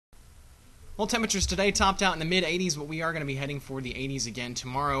Well, temperatures today topped out in the mid-80s, but we are going to be heading for the 80s again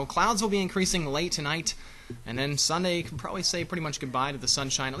tomorrow. Clouds will be increasing late tonight, and then Sunday you can probably say pretty much goodbye to the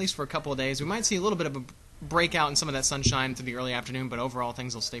sunshine, at least for a couple of days. We might see a little bit of a breakout in some of that sunshine through the early afternoon, but overall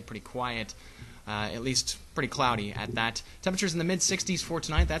things will stay pretty quiet. At least pretty cloudy at that. Temperatures in the mid-60s for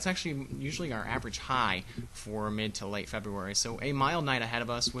tonight. That's actually usually our average high for mid to late February. So a mild night ahead of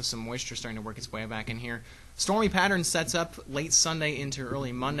us with some moisture starting to work its way back in here. Stormy pattern sets up late Sunday into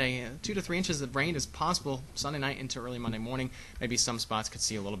early Monday. 2 to 3 inches of rain is possible Sunday night into early Monday morning. Maybe some spots could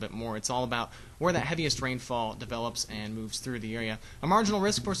see a little bit more. It's all about where that heaviest rainfall develops and moves through the area. A marginal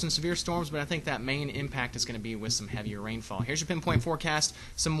risk for some severe storms, but I think that main impact is going to be with some heavier rainfall. Here's your pinpoint forecast.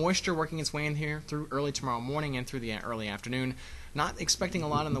 Some moisture working its way in here through early tomorrow morning and through the early afternoon. Not expecting a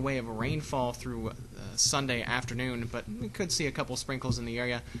lot in the way of rainfall through Sunday afternoon, but we could see a couple sprinkles in the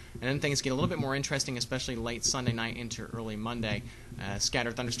area. And then things get a little bit more interesting, especially late Sunday night into early Monday.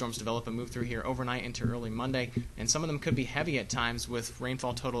 Scattered thunderstorms develop and move through here overnight into early Monday, and some of them could be heavy at times with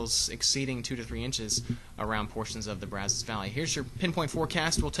rainfall totals exceeding 2 to 3 inches around portions of the Brazos Valley. Here's your pinpoint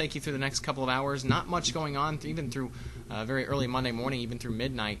forecast. We'll take you through the next couple of hours. Not much going on, even through very early Monday morning, even through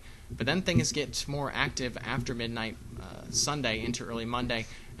midnight. But then things get more active after midnight Sunday into early Monday,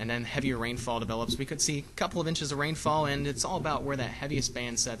 and then heavier rainfall develops. We could see a couple of inches of rainfall, and it's all about where that heaviest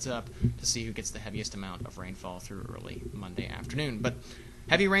band sets up to see who gets the heaviest amount of rainfall through early Monday afternoon. But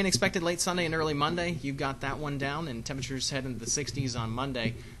heavy rain expected late Sunday and early Monday. You've got that one down, and temperatures head into the 60s on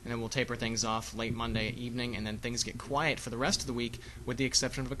Monday, and then we'll taper things off late Monday evening, and then things get quiet for the rest of the week with the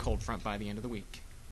exception of a cold front by the end of the week.